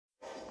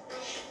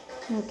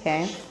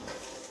Okay.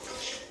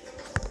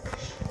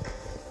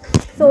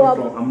 So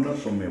I'm not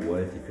from a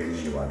wealthy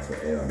family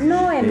whatsoever.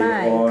 No, am they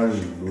I? all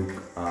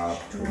look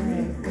up to me,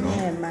 you know. No,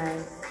 am I?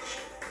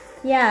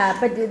 Yeah,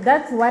 but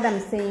that's what I'm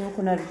saying.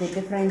 Kunal, the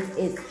difference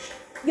is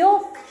your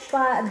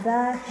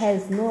father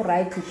has no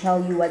right to tell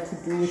you what to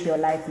do with your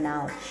life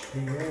now.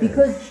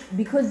 Yes.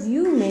 Because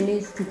you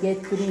managed to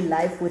get through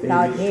life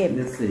without him.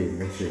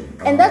 Listen.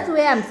 And that's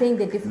where I'm saying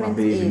the My difference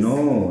baby, is.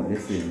 no,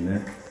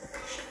 listen.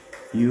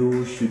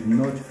 You should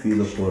not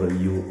feel for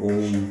you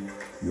owe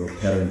your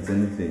parents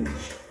anything.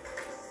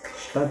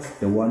 That's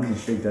the one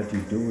mistake that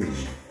you're doing.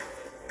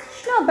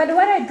 No, but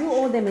what I do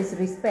owe them is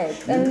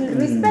respect. And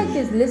respect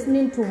is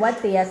listening to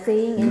what they are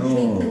saying and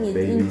taking it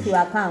into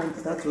account.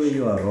 That's where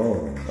you are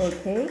wrong.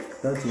 Okay.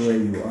 That's where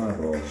you are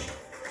wrong.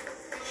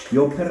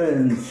 Your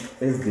parents,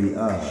 as they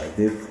are,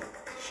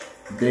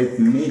 they've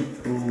made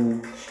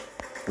through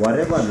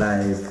whatever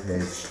life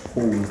has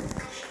posed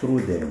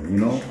through them, you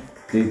know.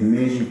 They've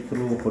made it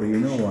through for, you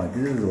know what,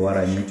 this is what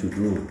I need to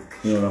do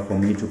in order for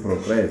me to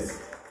progress.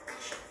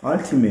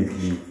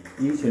 Ultimately,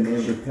 each and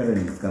every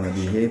parent is going to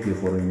be happy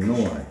for, you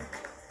know what,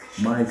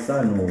 my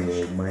son or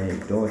my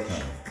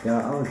daughter, they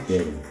are out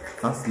there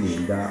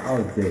hustling, they are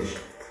out there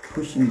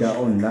pushing their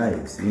own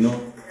lives, you know.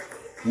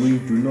 We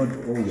do not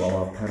owe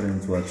our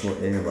parents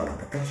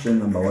whatsoever. That's the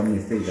number one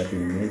mistake that we're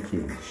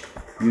making.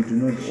 You do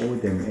not owe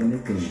them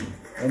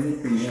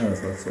anything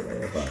else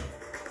whatsoever.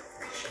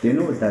 They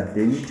know that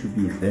they need to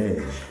be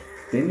there.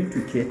 They need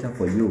to cater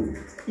for you.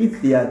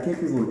 If they are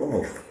capable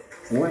of,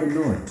 why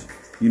not?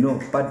 You know,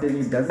 but then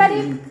it doesn't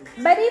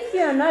But if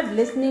you're not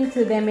listening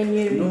to them and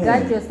you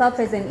regard yourself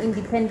as an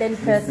independent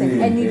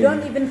person and you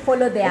don't even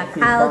follow their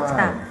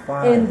culture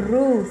and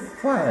rules,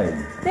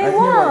 fine. They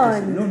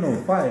won't. No,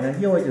 fine. I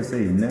hear what you're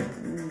saying.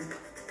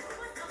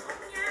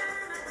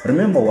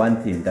 Remember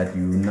one thing, that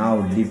you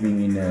now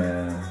living in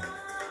a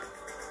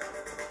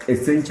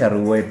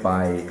century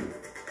whereby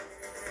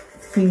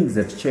things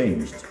have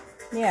changed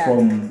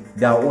from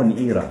their own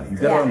era. You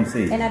get what I'm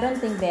saying? And I don't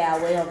think they are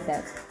aware of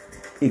that.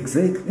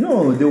 Exactly.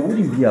 No, they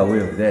wouldn't be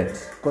aware of that.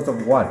 Because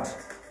of what?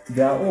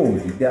 They are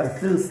old. They are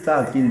still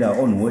stuck in their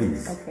own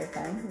ways. Okay,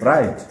 fine.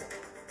 Right.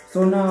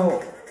 So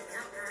now,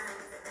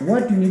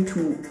 what you need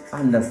to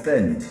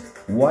understand,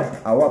 what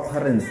our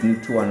parents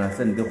need to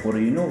understand,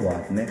 you know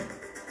what, ne?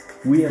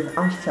 We have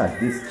ushered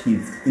these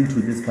kids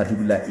into this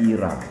particular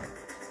era.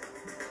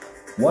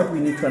 What we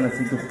need to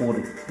understand,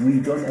 we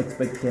don't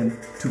expect them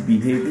to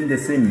behave in the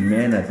same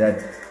manner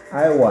that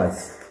I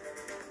was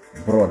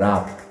brought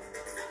up.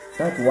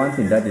 That's one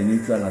thing that they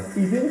need to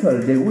understand.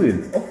 Eventually they will.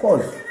 Of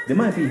course, they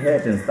might be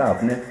hurt and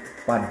stuff, ne?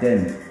 But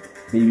then,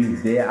 baby,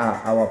 they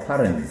are our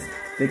parents.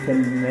 They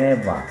can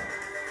never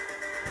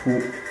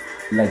put,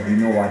 like, you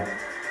know what,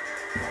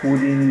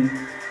 pulling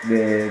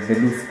the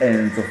loose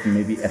ends of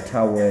maybe a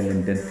towel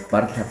and then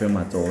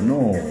bartapemato.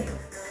 No.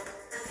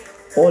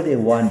 All they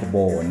want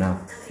now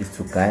is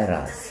to guide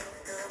us.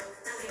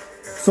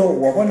 So,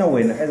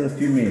 when as a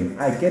female,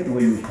 I get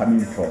where you're coming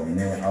from.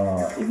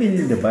 Even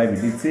in the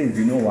Bible, it says,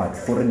 you know what,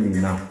 currently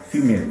now,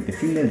 the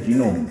female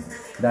genome,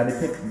 that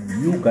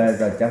you guys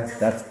are just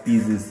that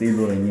species,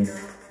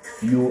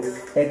 you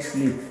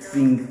actually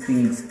think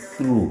things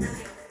through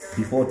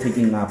before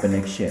taking up an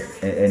eggshell.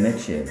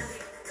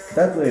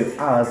 That's why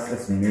us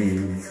as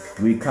males,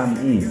 we come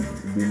in,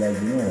 be like,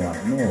 you know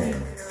what, no.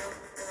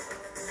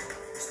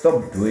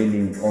 Stop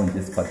dwelling on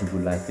this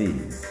particular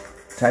thing.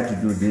 Try to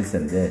do this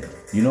and that,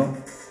 you know,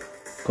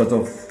 because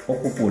of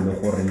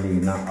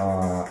emotionally,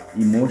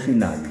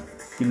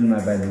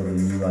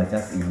 you are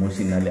just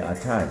emotionally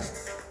attached,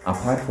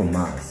 apart from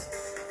us.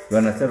 You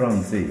understand what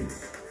I'm saying?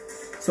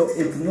 So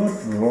it's not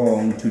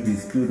wrong to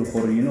dispute,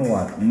 you know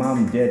what,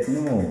 mom, dad,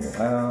 no,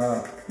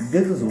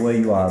 this is where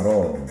you are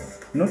wrong.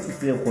 Not to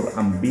say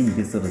I'm being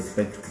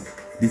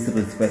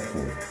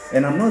disrespectful.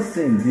 And I'm not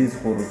saying this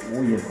for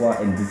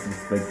and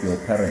disrespect your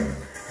parents,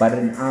 but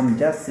I'm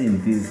just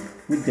saying this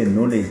with the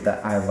knowledge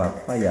that I've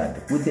acquired,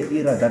 with the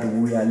era that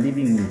we are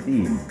living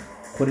within.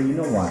 For you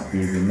know what,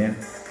 baby man,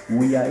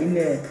 we are in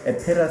a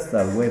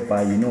pedestal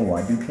whereby, you know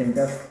what, you can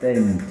just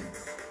stand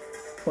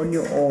on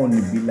your own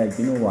and be like,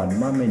 you know what,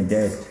 mom and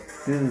dad,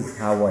 this is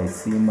how I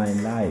see my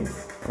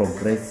life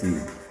progressing.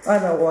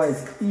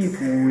 Otherwise, if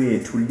we were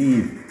to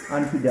live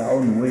unto their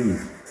own ways,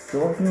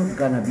 there was not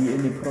gonna be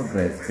any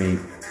progress, babe,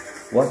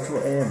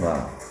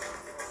 whatsoever.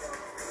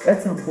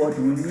 At some point,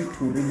 we need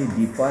to really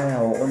defy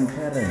our own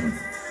parents,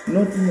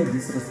 not in a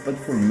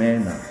disrespectful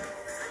manner,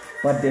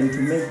 but then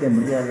to make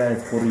them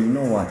realize, you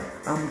know what,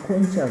 I'm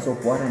conscious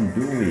of what I'm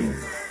doing.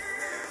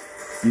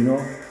 You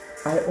know,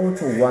 I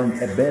also want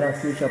a better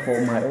future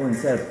for my own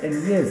self.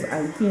 And yes,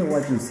 I hear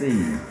what you're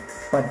saying,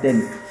 but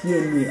then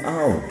hear me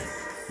out.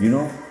 You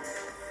know,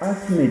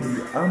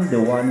 ultimately, I'm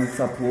the one who's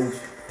supposed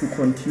to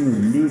continue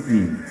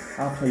living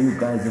after you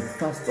guys have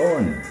passed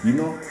on. You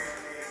know,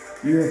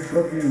 you have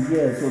brought me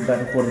here so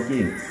that for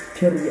again,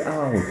 carry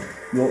out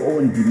your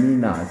own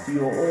demeanor,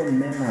 your own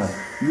manners,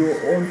 your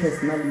own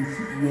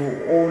personality, your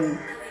own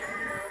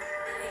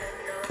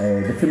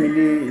the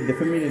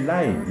family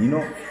line, you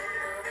know.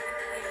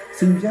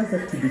 So you just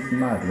have to be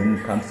smart when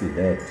it comes to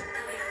that.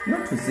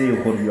 Not to say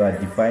what you are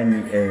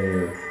defying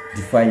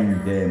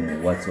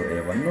them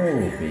whatsoever.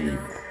 No, babe.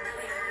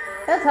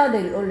 That's how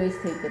they always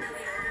take it.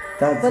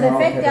 That's But the how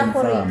fact parents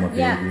are, my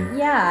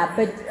yeah,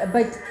 baby.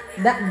 but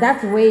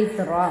that's where it's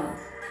wrong.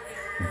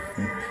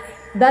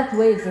 That's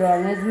where it's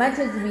wrong. As much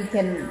as we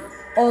can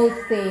all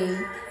say,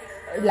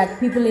 like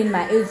people in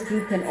my age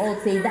group can all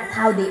say, that's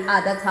how they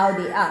are. That's how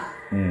they are.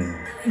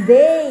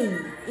 They,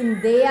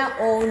 in their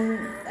own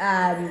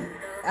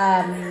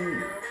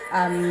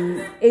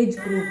age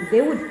group,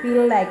 they would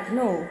feel like,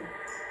 no,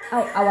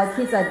 our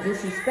kids are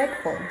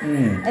disrespectful.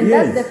 And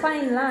yes. that's the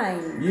fine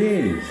line.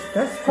 Yes,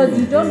 that's true. Because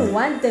you don't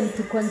want them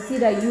to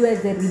consider you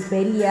as a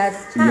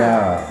rebellious child.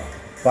 Yeah,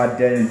 but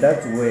then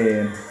that's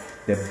where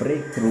the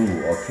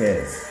breakthrough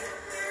occurs.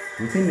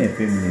 Within a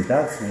family,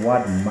 that's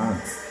what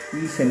marks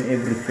each and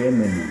every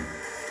family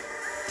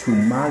to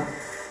mark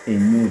a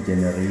new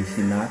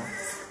generational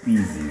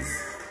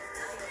species.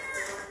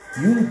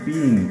 You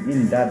being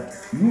in that,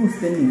 you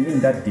standing in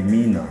that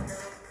demeanor,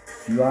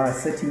 you are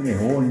setting a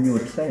whole new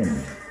trend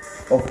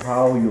of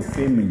how your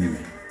family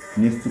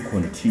needs to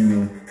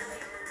continue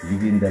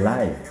living the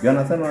life. You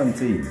understand what I'm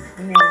saying?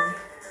 Yeah.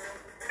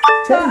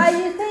 So are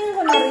you saying,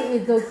 Honori,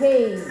 it's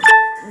okay,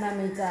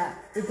 Mamita,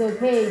 it's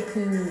okay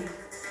to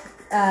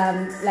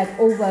like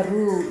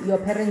overrule your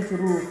parents'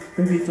 rule?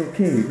 Maybe it's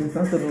okay. There's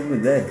nothing wrong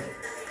with that.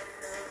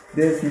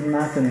 There's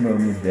nothing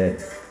wrong with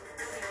that.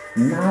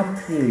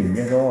 Nothing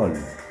at all.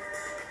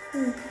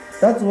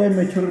 That's where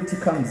maturity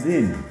comes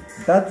in.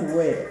 That's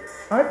where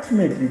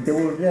ultimately they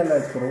will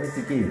realize for what's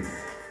again.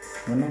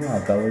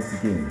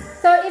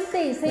 So if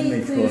they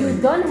say to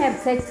you, don't have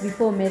sex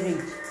before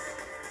marriage,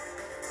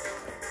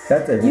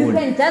 that's a whole, you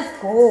can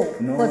just go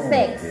for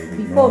sex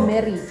before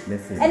marriage.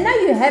 Listen. And now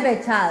you have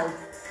a child.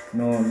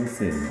 No,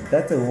 listen,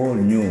 that's a whole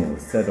new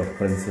set of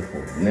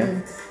principles.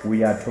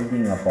 We are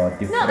talking about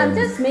different... No, I'm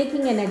just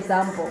making an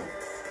example.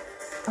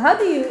 How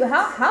do you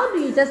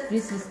just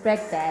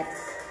disrespect that?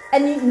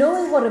 And you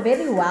knowing for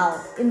very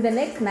well, in the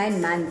next 9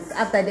 months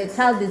after the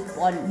child is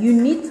born, you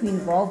need to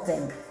involve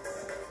them.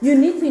 You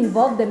need to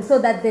involve them so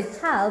that the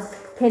child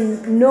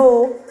can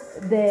know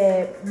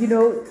the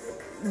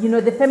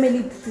the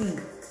family tree.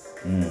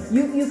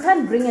 You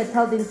can't bring a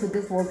child into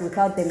this world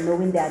without them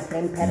knowing their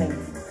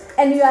grandparents.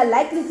 And you are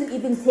likely to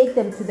even take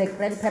them to the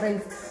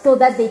grandparents so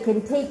that they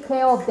can take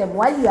care of them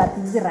while you are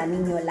busy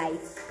running your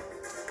life.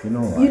 You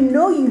know what? You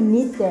know you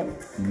need them.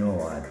 You know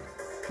what?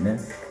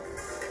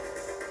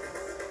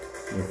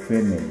 Your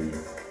family,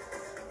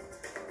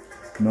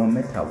 no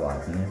matter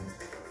what,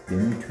 they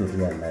need to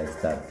realize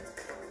that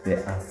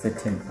there are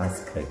certain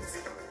aspects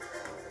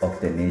of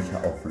the nature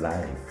of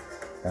life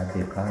that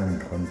they can't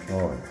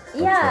control.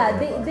 Yeah,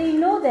 whatsoever. they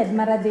know that,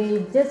 Mara.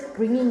 They're just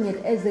bringing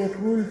it as a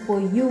rule for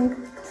you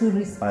to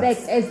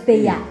respect as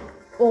their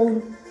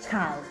own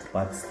child.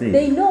 But still,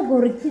 they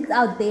know the kids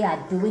out there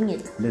are doing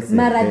it. Listen,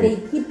 Mara, babe. they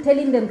keep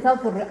telling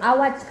themselves,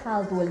 our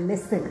child will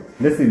listen.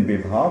 Listen,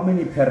 babe, how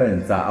many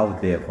parents are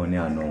out there,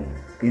 Konyano,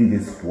 in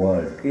this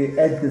world,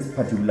 at this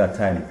particular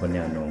time,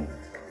 Konyano?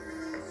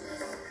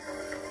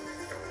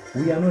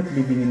 We are not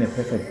living in a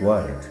perfect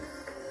world.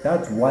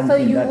 That's one so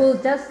thing. So you will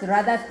just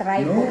rather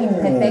thrive for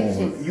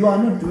imperfection. You are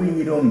not doing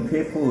it on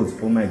purpose,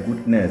 for my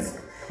goodness.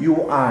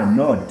 You are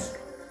not.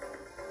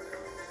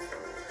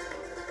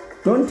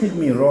 Don't take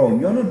me wrong,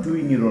 you're not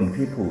doing it on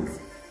purpose.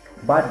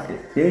 But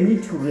they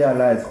need to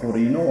realize,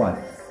 you know what?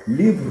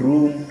 Leave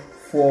room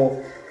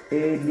for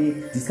any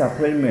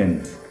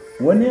disappointment.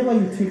 Whenever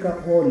you take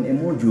up on a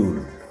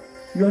module,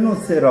 you're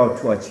not set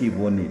out to achieve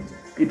on it.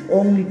 It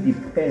only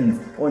depends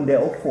on the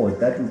effort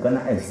that you're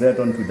gonna exert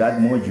onto that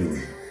module.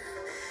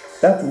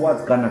 That's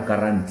what's gonna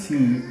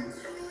guarantee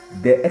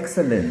the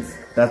excellence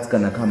that's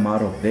gonna come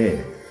out of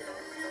there.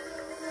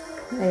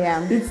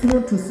 Yeah. It's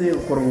not to say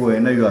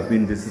now you have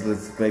been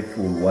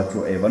disrespectful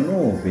whatsoever.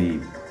 No,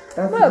 babe.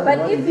 That's well,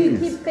 but if you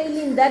keep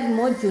failing that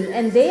module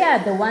and they are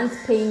the ones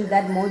paying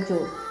that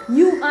module,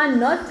 you are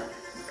not,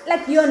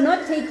 like, you're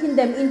not taking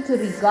them into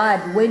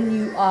regard when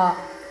you are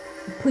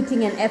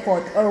putting an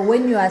effort or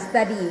when you are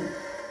studying.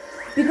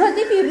 Because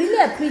if you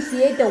really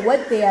appreciate the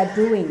work they are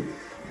doing,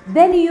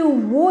 then you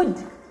would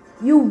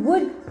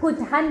put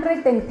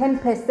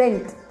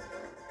 110%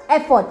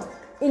 effort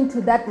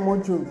into that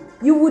module.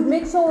 You would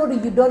make sure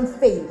you don't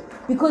fail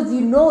because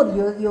you know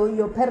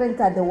your parents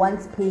are the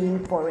ones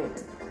paying for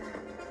it.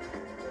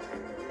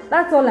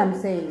 That's all I'm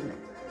saying.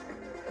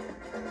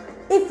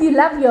 If you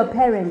love your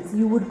parents,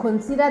 you would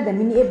consider them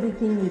in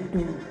everything you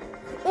do.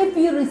 If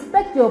you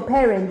respect your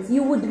parents,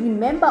 you would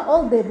remember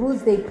all the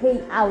rules they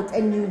pay out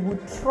and you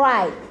would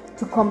try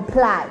to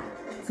comply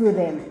to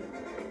them.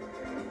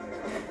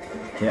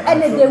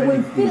 And they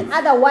will feel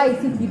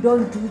otherwise if you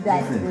don't do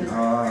that. Listen,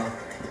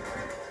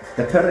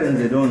 the parents,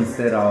 they don't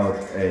set out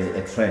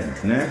a trend.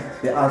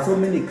 There are so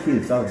many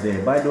kids out there,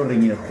 by the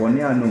ring, you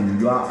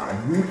are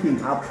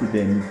looking up to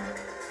them.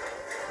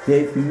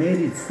 They've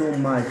made it so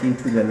much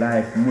into the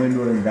life when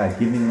they're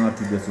giving out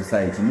to the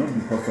society, not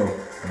because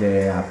of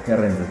their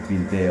parents have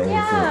been there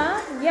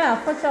also. Yeah,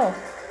 for sure.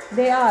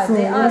 There are So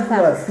what you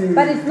are some, saying-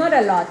 but it's not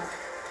a lot.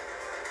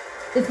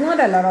 It's not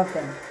a lot of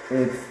them.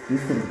 It's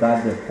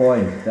disregard the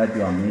point that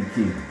you are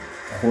making.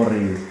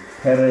 Hore,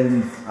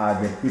 parents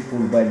are the people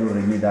by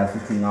Lorraine that are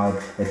sitting out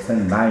at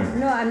 9.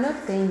 No, I'm not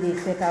saying they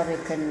set out a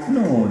trend line.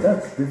 No,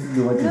 that's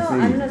basically what you're No,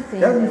 saying. I'm not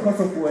saying That's that. because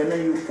of when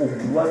you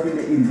grew up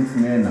in this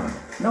manner.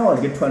 Now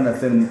I get to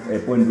understand a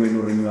point where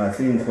you are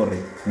saying, Hore,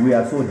 we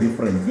are so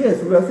different.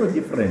 Yes, we are so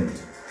different.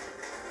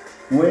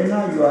 When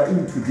now you are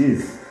into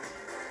this,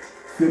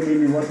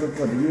 family, what,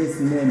 yes,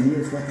 man,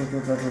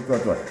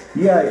 yes, what.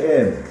 Here I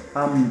am.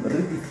 I'm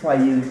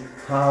redefying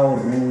how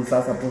rules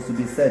are supposed to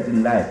be set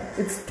in life.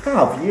 It's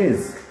tough,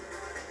 yes.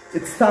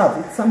 It's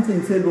tough. It's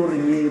something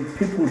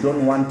people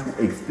don't want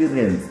to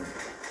experience.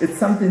 It's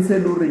something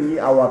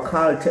our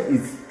culture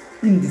is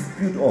in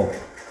dispute of.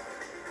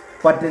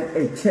 But then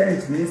a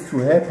change needs to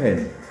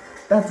happen.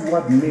 That's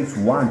what makes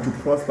one to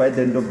prosper at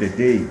the end of the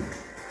day.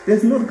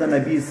 There's not gonna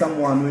be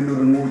someone who will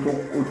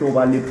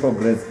remove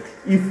progress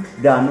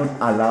if they are not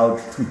allowed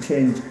to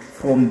change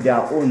from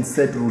their own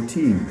set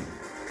routine.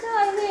 No,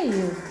 I hear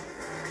you.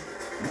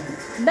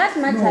 That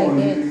much No, I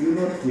get.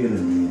 you're not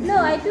hearing me. No,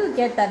 I do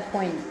get that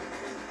point.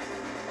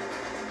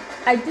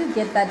 I do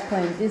get that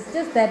point. It's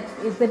just that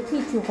it's a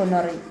teacher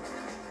honore.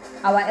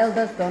 Our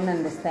elders don't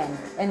understand,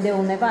 and they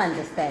will never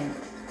understand.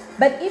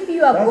 But if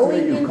you are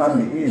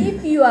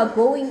if you are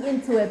going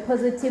into a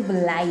positive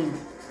line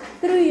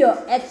through your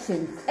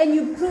actions and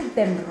you prove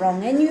them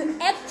wrong and you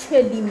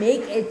actually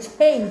make a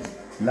change,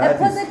 a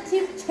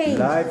positive change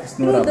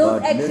through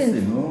those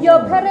actions,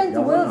 your parents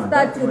will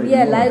start to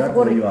realize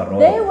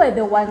they were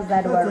the ones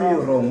that were wrong.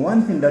 You're wrong.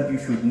 One thing that you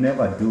should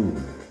never do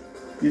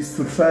is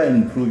to try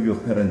and prove your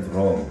parents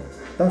wrong.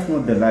 That's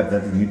not the life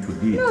that you need to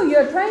live. No,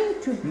 you're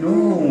trying to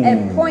prove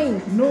a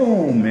point.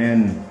 No,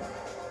 man.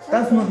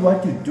 That's not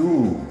what you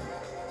do.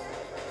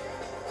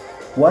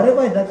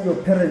 Whatever that your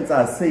parents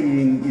are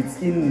saying,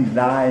 it's in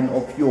line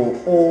of your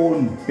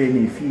own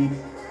benefit.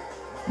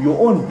 Your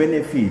own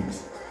benefit.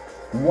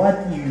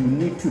 What you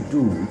need to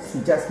do is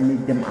to just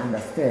make them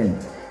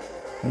understand.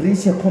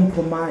 Reach a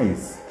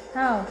compromise.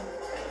 How?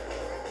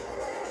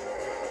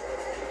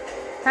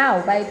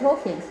 How? By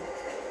talking.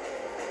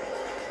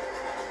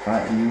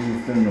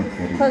 You still not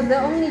getting. Because the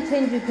only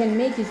change you can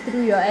make is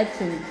through your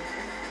actions.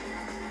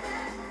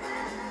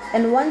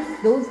 And once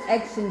those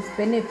actions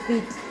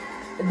benefit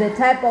the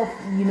type of,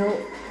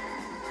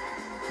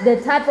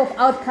 the type of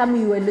outcome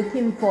you were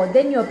looking for,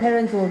 then your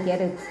parents will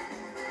get it.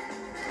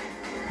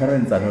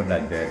 Parents are not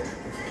like that.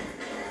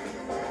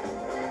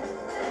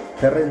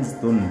 Parents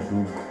don't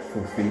look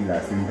for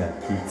failures in their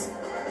kids.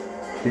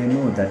 They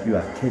know that you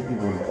are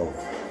capable of,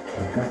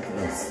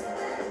 regardless.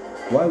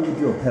 Why would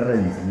your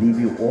parents leave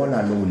you all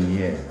alone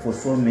here for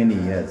so many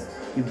years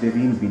if they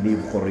didn't believe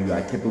you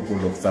are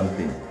capable of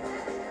something?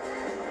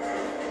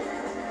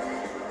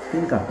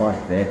 Think about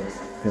that,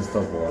 first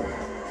of all.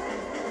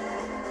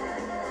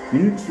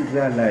 You need to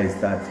realize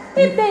that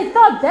if they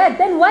thought that,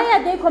 then why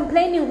are they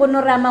complaining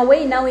Gonorama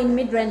way now in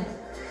Midrand?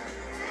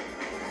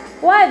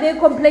 Why are they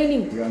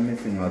complaining? You are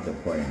missing out the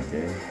point,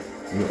 okay?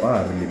 You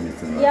are really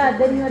missing out. Yeah,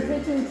 then you are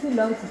taking too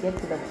long to get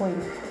to the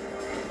point.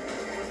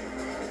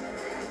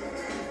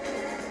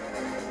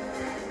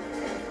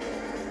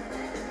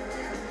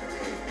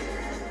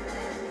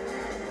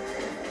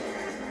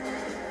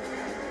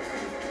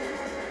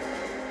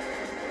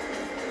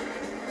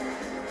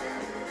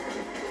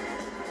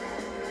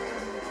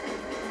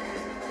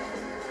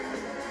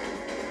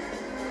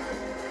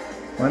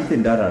 One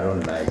thing that I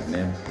don't like,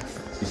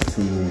 is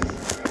to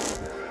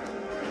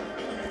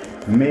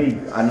make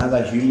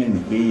another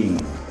human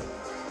being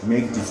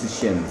make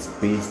decisions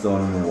based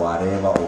on whatever